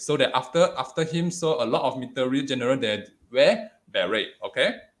Montgomery. So that after him, so a lot of military general they wear beret.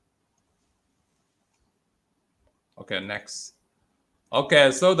 Okay. Okay, next.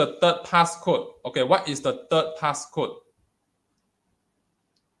 Okay, so the third passcode. Okay, what is the third passcode?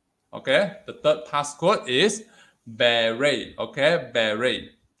 Okay, the third passcode is beret. Okay,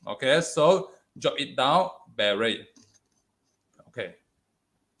 beret. Okay, so jot it down, beret. Okay.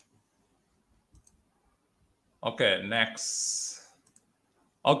 Okay, next.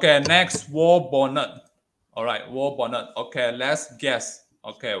 Okay, next, war bonnet. All right, war bonnet. Okay, let's guess.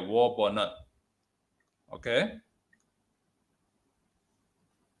 Okay, war bonnet. Okay.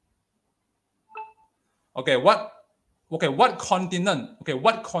 Okay, what continent? Okay,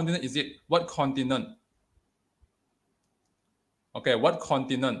 what continent is it? What continent? Okay, what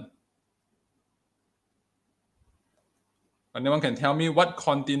continent? Anyone can tell me what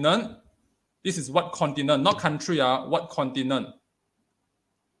continent? This is what continent, not country. What continent?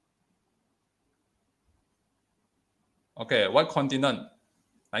 Okay, what continent?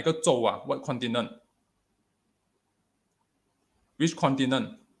 哪一个州啊 What continent? Which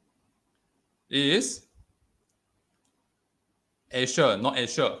continent? Is Asia, not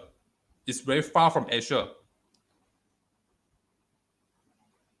Asia. It's very far from Asia.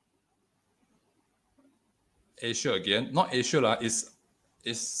 Asia again, not Asia lah. Is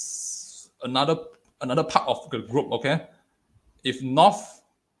another part of the group. Okay, if north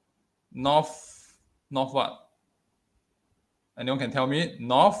what? Anyone can tell me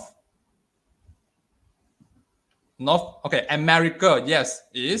north? Okay, America. Yes,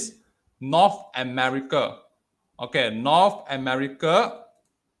 is North America. Okay, North America.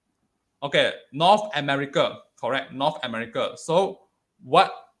 Okay, North America. Correct, North America. So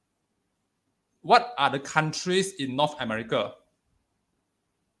what are the countries in North America?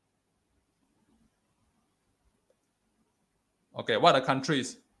 Okay, what are the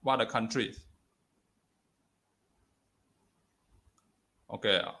countries? What are the countries?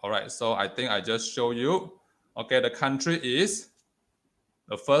 Okay, all right. So I think I just show you. Okay, the country is,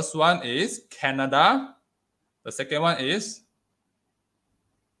 the first one is Canada. The second one is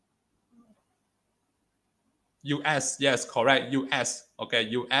US. Yes, correct. US. Okay,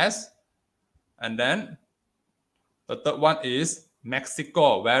 US. And then the third one is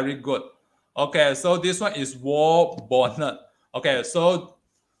Mexico. Very good. Okay, so this one is war bonnet. Okay, so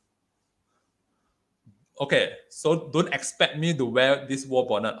don't expect me to wear this war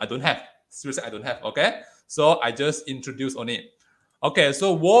bonnet. I don't have. Seriously, I don't have. Okay, so I just introduced on it. Okay,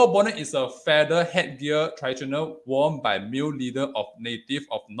 so war bonnet is a feather headgear traditional worn by male leader of native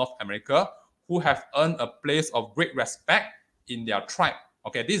of North America who have earned a place of great respect in their tribe.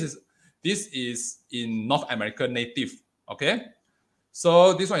 Okay, this is in North America native. Okay,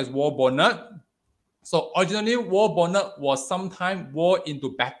 so this one is war bonnet. So originally war bonnet was sometimes worn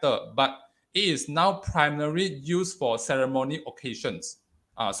into battle, but it is now primarily used for ceremony occasions.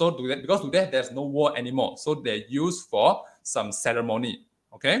 Because today there's no war anymore, so they're used for some ceremony.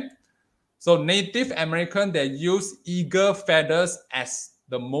 Okay, so Native American, they use eagle feathers as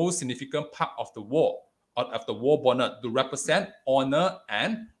the most significant part of the war, or of the war bonnet, to represent honor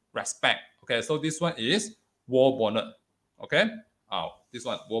and respect. Okay, so this one is war bonnet. Okay, this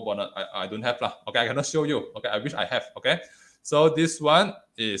one war bonnet I don't have lah. Okay, I cannot show you. Okay, I wish I have. Okay, so this one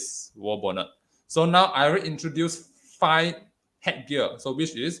is war bonnet. So now I already introduced 5 headgear. So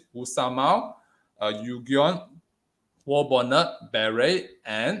which is Usamao, Yugyeon, war bonnet, beret,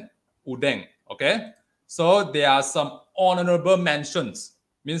 and udeng. Okay, so there are some honorable mentions,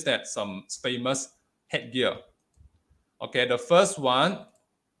 means that some famous headgear. Okay, the first one,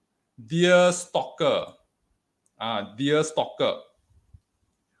 deer stalker. Deer stalker.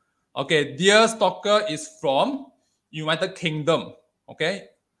 Okay, deer stalker is from United Kingdom. Okay,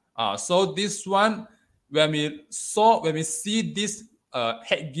 so this one, when we see this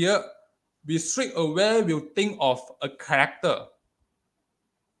headgear, we straight away will think of a character.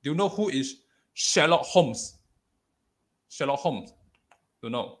 Do you know who is Sherlock Holmes? Sherlock Holmes. You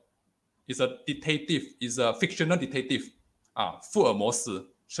know, he's a detective. He's a fictional detective. 福尔摩斯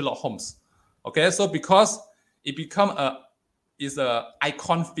Sherlock Holmes. Okay, so because it become is a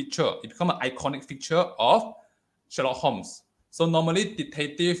icon feature. It become an iconic feature of Sherlock Holmes. So normally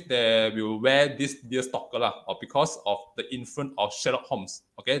detective, they will wear this deer stalker lah, or because of the influence of Sherlock Holmes.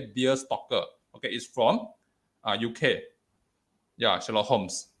 Okay, deer stalker. Okay, it's from UK. Yeah, Sherlock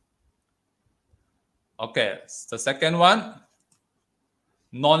Holmes. Okay, the second one,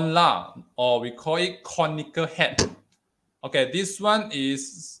 non-la, or we call it conical head. Okay, this one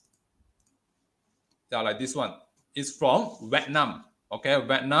is like this one. It's from Vietnam. Okay,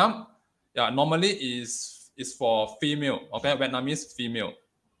 Vietnam. Yeah, normally is for female. Okay, Vietnamese female.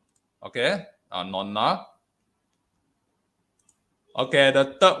 Okay, non-la. Okay,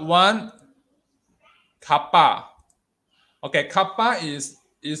 the third one, kappa. Okay, kappa is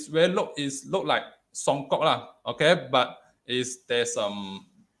where look like songkok lah. Okay, but there's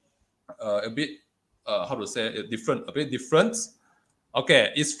a bit how to say it, different, a bit different.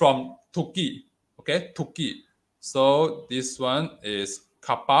 Okay, it's from Turkey. Okay, Turkey. So this one is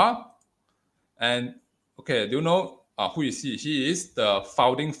Kappa. And okay, do you know who is he? He is the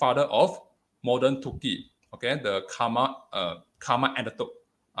founding father of modern Turkey. Okay, the Karma Ataturk.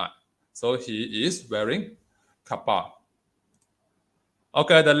 So he is wearing kappa.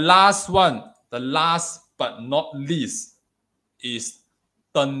 Okay, the last one, the last but not least, is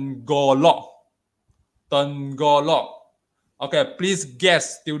Tenggolok. Tenggolok. Okay, please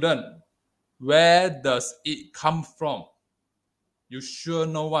guess, student, where does it come from? You sure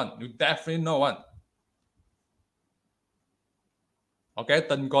know one. You definitely know one. Okay,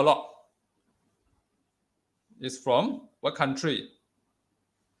 Tenggolok is from what country?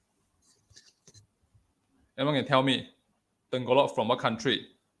 Anyone can tell me? Tenggolok from what country?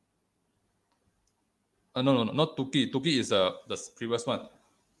 No, not Turkey. Turkey is the previous one.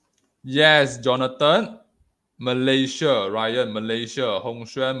 Yes, Jonathan, Malaysia. Ryan, Malaysia.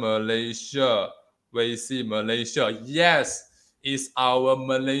 Hongxuan, Malaysia. Weisi, Malaysia. Yes, it's our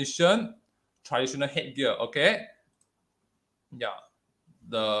Malaysian traditional headgear. Okay. Yeah.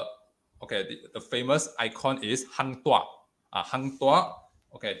 The famous icon is Hang Tuah. Hang Tuah.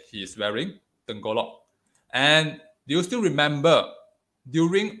 Okay, he is wearing Tenggolok. And do you still remember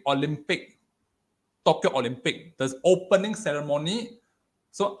during Tokyo Olympic, the opening ceremony?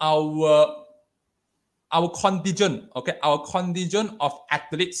 So our contingent, okay, our contingent of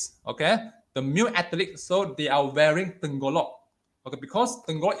athletes, okay, the male athletes, so they are wearing Tenggolok, okay, because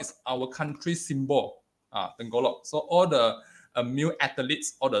Tenggolok is our country symbol, Tenggolok. So all the male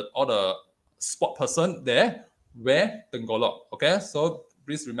athletes, all the sport person there wear Tenggolok, okay. So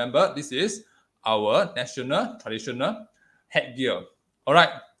please remember, this is our national traditional headgear. All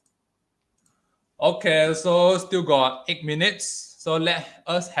right. Okay, so still got 8 minutes. So let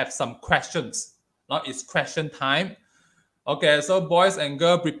us have some questions. Now it's question time. Okay, so boys and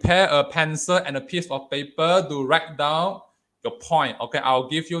girls, prepare a pencil and a piece of paper to write down your point. Okay, I'll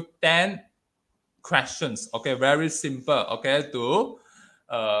give you 10 questions. Okay, very simple. Okay, to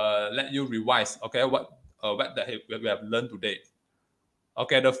let you revise. Okay, what we have learned today.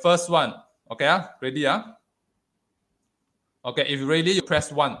 Okay, the first one. Okay, ready? Okay, if you're ready, you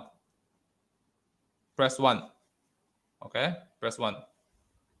press 1. Press 1. Okay, press 1.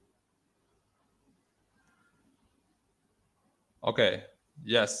 Okay,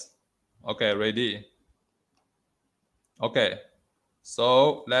 yes. Okay, ready. Okay,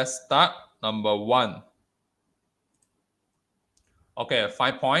 so let's start. Number 1. Okay,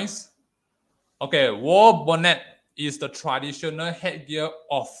 5 points. Okay, war bonnet is the traditional headgear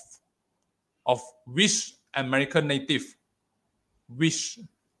of which American native? Which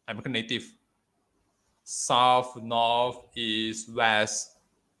American native? South, north, east, west.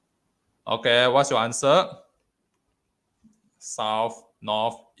 Okay, what's your answer? South,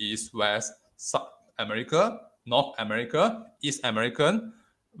 north, east, west, South America, North America, East American,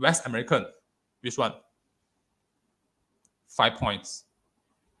 West American. Which one? 5 points.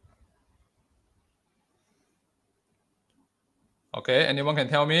 Okay, anyone can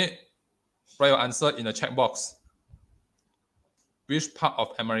tell me? Write your answer in the chat box. Which part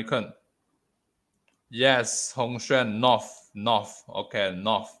of American? Yes, Hongxuan, north. Okay,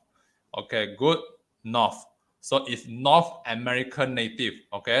 north. Okay, good, north. So it's North American native.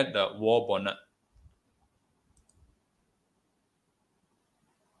 Okay, the war bonnet.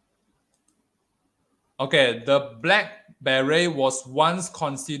 Okay, the black beret was once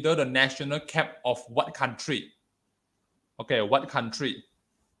considered the national cap of what country? Okay, what country?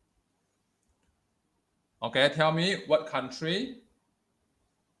 Okay, tell me what country?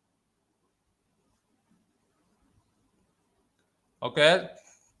 Okay,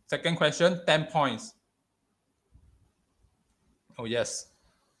 second question, 10 points. Oh, yes.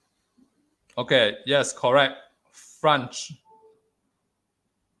 Okay, yes, correct. French.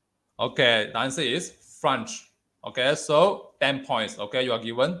 Okay, the answer is French. Okay, so 10 points. Okay, you are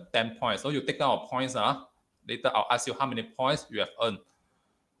given 10 points. So you take down our points. Later, I'll ask you how many points you have earned.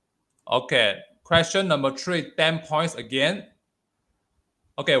 Okay, question number 3, 10 points again.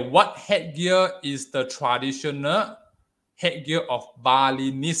 Okay, what headgear is the traditional headgear of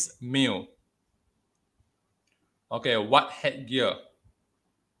Balinese male? Okay, what headgear?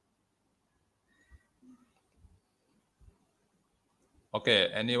 Okay,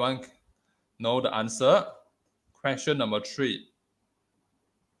 anyone know the answer? Question number 3.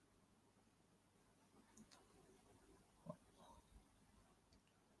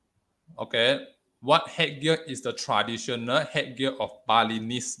 Okay, what headgear is the traditional headgear of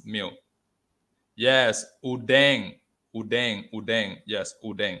Balinese male? Yes, udeng. Yes,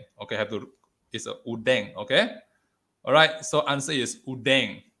 udeng. Okay, have to It's a udeng, okay? All right, so answer is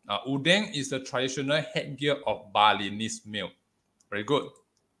udeng. Udeng is the traditional headgear of Balinese male. Very good.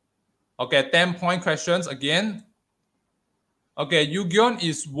 Okay, 10-point questions again. Okay, Yugyeon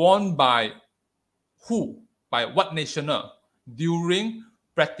is worn by who? By what national during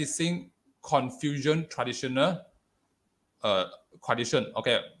practicing Confucian traditional tradition?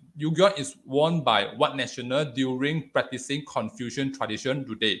 Okay, Yugyeon is worn by what national during practicing Confucian tradition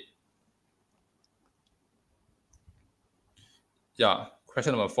today? Yeah,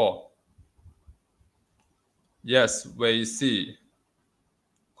 question number 4. Yes, Wei Si.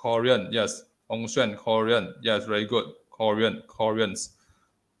 Korean, yes. Hongshuan, Korean. Yes, very good. Koreans.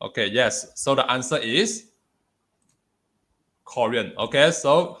 Okay, yes. So the answer is Korean. Okay,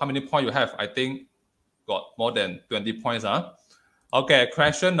 so how many points you have? I think got more than 20 points, huh? Okay,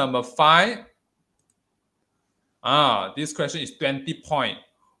 question number 5. This question is 20 points.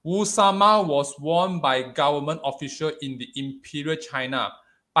 Wusama was worn by government officials in the Imperial China,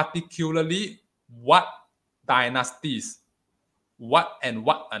 particularly what dynasties? What and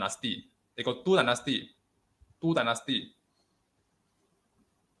what dynasty? They got 2 dynasty. 2 dynasty.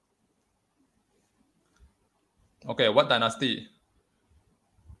 Okay, what dynasty?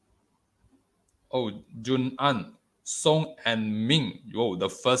 Oh, Jun-an, Song and Ming. Oh, the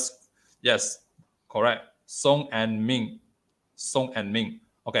first. Yes, correct. Song and Ming. Song and Ming.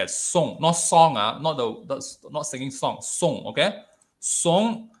 Okay, Song, not song, not singing song. Song, okay?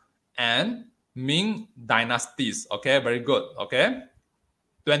 Song and Ming dynasties. Okay, very good. Okay,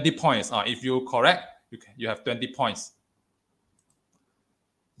 20 points. If you correct, you have 20 points.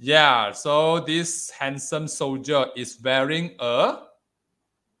 Yeah, so this handsome soldier is wearing a...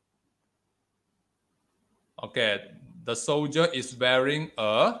 Okay, the soldier is wearing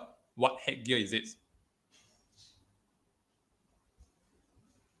a... What headgear is it?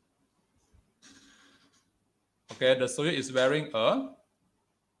 Okay, the soldier is wearing a...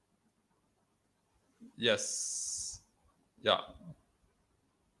 Yes. Yeah.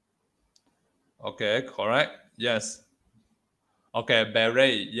 Okay, correct. Yes. Okay,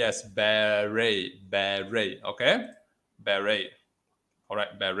 beret. Yes, beret. Okay, beret.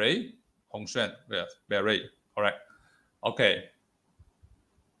 Correct. Beret. Hongshuan. Yes, beret. Correct. Okay.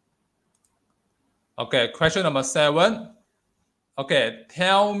 Okay, question number 7. Okay,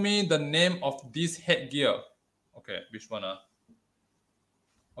 tell me the name of this headgear. Okay, which one?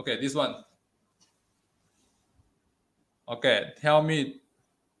 Okay, this one. Okay, tell me.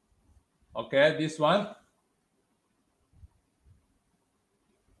 Okay, this one.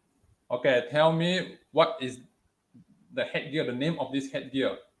 Okay, tell me what is the headgear, the name of this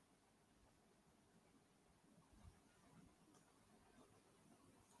headgear.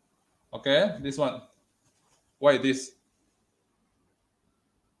 Okay, this one. What is this?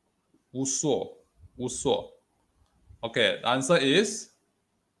 Wusuo. Okay, the answer is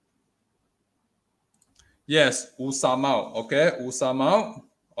yes, Usamao. Okay, Usamao.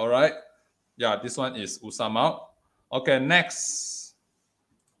 All right. Yeah, this one is Usamao. Okay, next.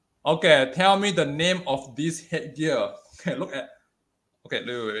 Okay, tell me the name of this headgear. Okay, look at. Okay,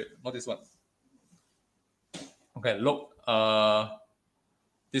 wait, not this one. Okay, look.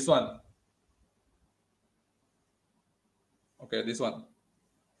 This one. Okay, this one.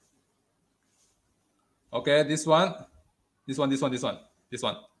 Okay, this one. This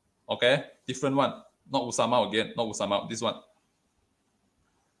one. Okay, different one. Not Usama again. Not Usama. This one.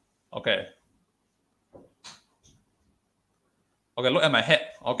 Okay. Okay, look at my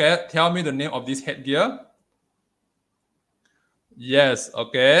head. Okay, tell me the name of this headgear. Yes.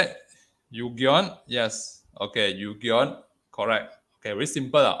 Okay. Yugyeon. Yes. Okay, Yugyeon. Correct. Okay, very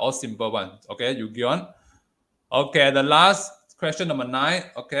simple. All simple ones. Okay, Yugyeon. Okay, the last question, number 9.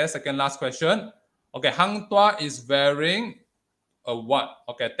 Okay, second last question. Okay, Hang Tuah is wearing a what?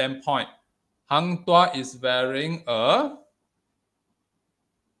 Okay, 10 point. Hang Tuah is wearing a...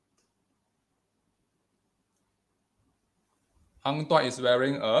 Hang Tuah is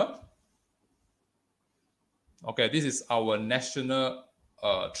wearing a... Okay, this is our national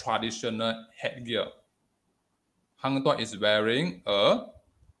traditional headgear. Hang Tuah is wearing a...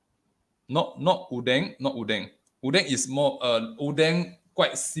 Not udeng. Udeng is more... udeng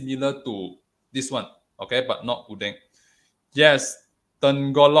quite similar to this one. Okay, but not udeng. Yes,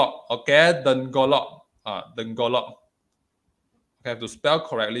 Tenggolok. Okay, Tenggolok. Tenggolok. Okay, I have to spell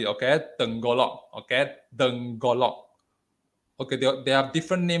correctly. Okay, Tenggolok. Okay, Tenggolok. Okay, they have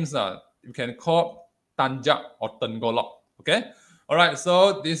different names. You can call Tanjak or Tenggolok. Okay, all right.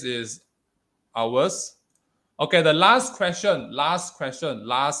 So this is ours. Okay, the last question. Last questions.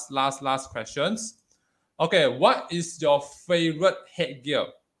 Okay, what is your favorite headgear?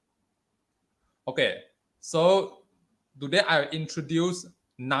 Okay, so today I introduce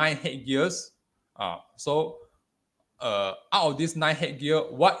 9 headgears. So out of these 9 headgear,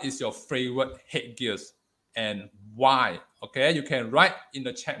 what is your favorite headgears and why? Okay, you can write in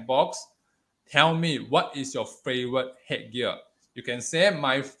the chat box. Tell me what is your favorite headgear. You can say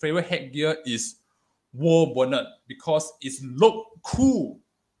my favorite headgear is wool bonnet because it look cool.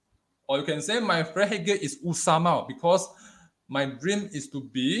 Or you can say my favorite headgear is Usama because my dream is to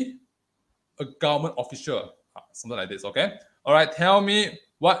be a government official. Something like this, okay? All right, tell me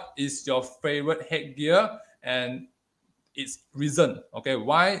what is your favorite headgear and its reason, okay?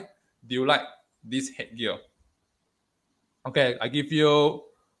 Why do you like this headgear? Okay, I give you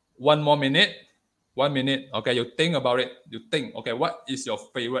 1 more minute. 1 minute, okay? You think about it. You think, okay, what is your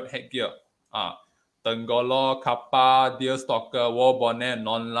favorite headgear? Tenggolo, kappa, deerstalker, war bonnet,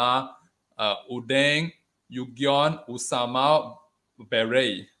 nonla, udeng, Yugyeon, Usama,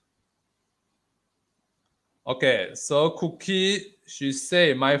 beret. Okay, so Cookie, she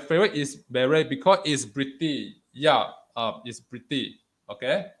say my favorite is beret because it's pretty. Yeah, it's pretty.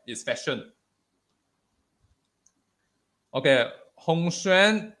 Okay, it's fashion. Okay, Hong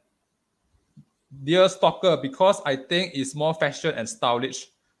Xuan, deerstalker because I think it's more fashion and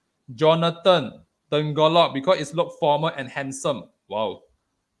stylish. Jonathan, Tenggolok because it look formal and handsome. Wow.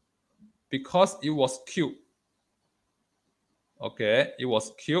 Because it was cute. Okay, it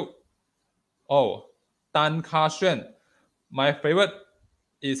was cute. Oh, Tan Ka Xuan, my favorite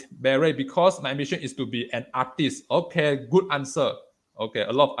is beret because my ambition is to be an artist. Okay, good answer. Okay,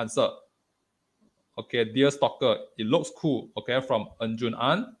 a lot of answer. Okay, deerstalker, it looks cool. Okay, from Eunjun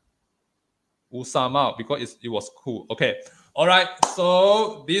An. Usama because it was cool. Okay, all right.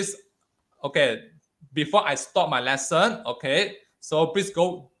 So this, okay, before I stop my lesson, okay, so please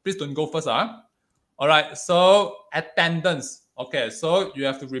don't go first. All right, so attendance. Okay, so you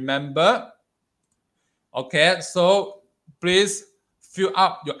have to remember. Okay, so please fill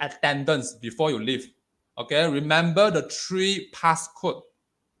up your attendance before you leave. Okay, remember the 3 passcode.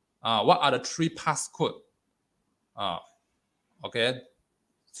 What are the 3 passcode? Okay,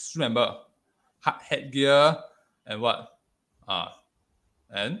 just remember headgear and what?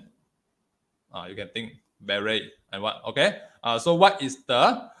 And you can think beret and what? Okay, so what is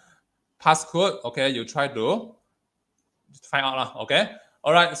the passcode? Okay, you try to find out. Okay,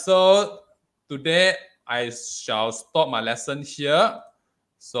 all right, so today I shall stop my lesson here.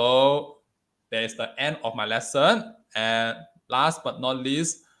 So there's the end of my lesson. And last but not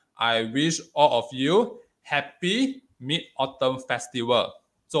least, I wish all of you happy Mid-Autumn Festival.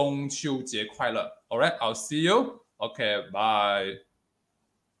 中秋节快乐. All right, I'll see you. Okay, bye.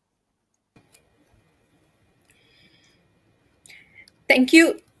 Thank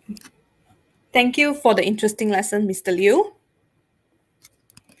you. Thank you for the interesting lesson, Mr. Liew.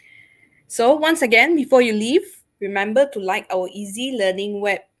 So once again, before you leave, remember to like our Easy Learning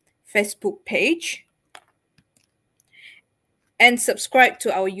Web Facebook page and subscribe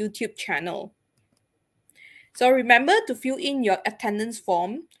to our YouTube channel. So remember to fill in your attendance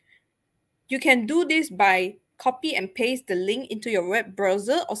form. You can do this by copy and paste the link into your web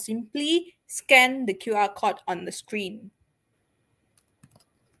browser or simply scan the QR code on the screen.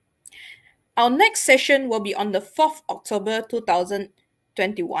 Our next session will be on the 4th October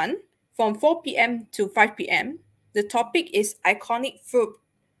 2021 from 4 p.m. to 5 p.m. The topic is Iconic Fruit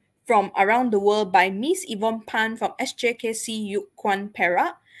from Around the World by Miss Yvonne Pan from SJKC Yuk Kwan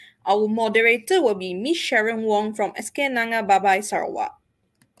Perak. Our moderator will be Miss Sharon Wong from SK Nanga Babai Sarawak.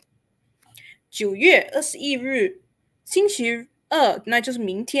 9月21日星期二，那就是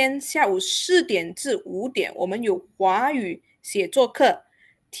明天下午4点至5点，我们有华语写作课，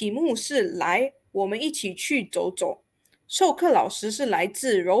题目是来，我们一起去走走。授课老师是来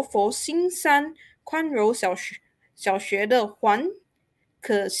自柔佛新山宽柔小学的黄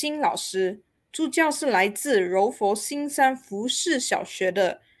可欣老师，助教是来自柔佛新山福士小学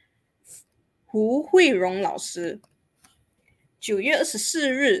的胡慧荣老师。9月24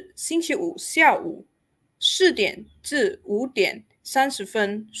日星期五下午4点至5点30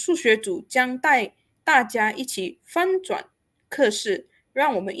分，数学组将带大家一起翻转课室，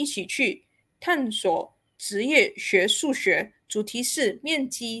让我们一起去探索职业学数学，主题是面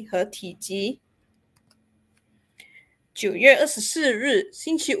积和体积。9月24日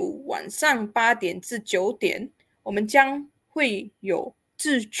星期五晚上8点至9点，我们将会有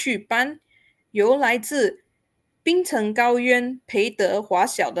志趣班，由来自槟城高渊培德华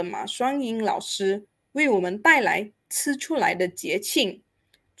小的马双英老师为我们带来吃出来的节庆。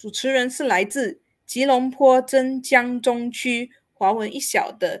主持人是来自吉隆坡真江中区华文一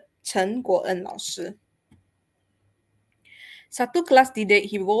小的陈国恩老师。Satu kelas didik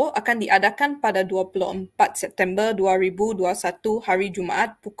hibur akan diadakan pada 24 September 2021 hari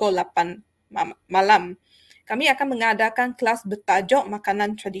Jumaat pukul 8 malam. Kami akan mengadakan kelas bertajuk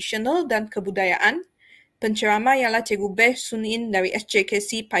Makanan Tradisional dan Kebudayaan. Penceramah ialah Cikgu Beh Sunin dari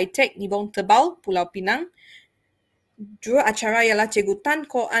SJKC Paitek Nibong Tebal, Pulau Pinang. Juru acara ialah Cikgu Tan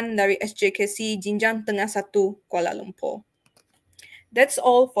Koan dari SJKC Jinjang Tengah 1, Kuala Lumpur. That's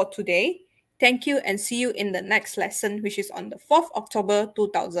all for today. Thank you and see you in the next lesson, which is on the 4th October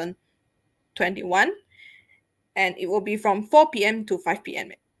 2021. And it will be from 4 p.m. to 5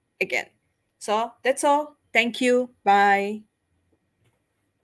 p.m. again. So that's all. Thank you. Bye.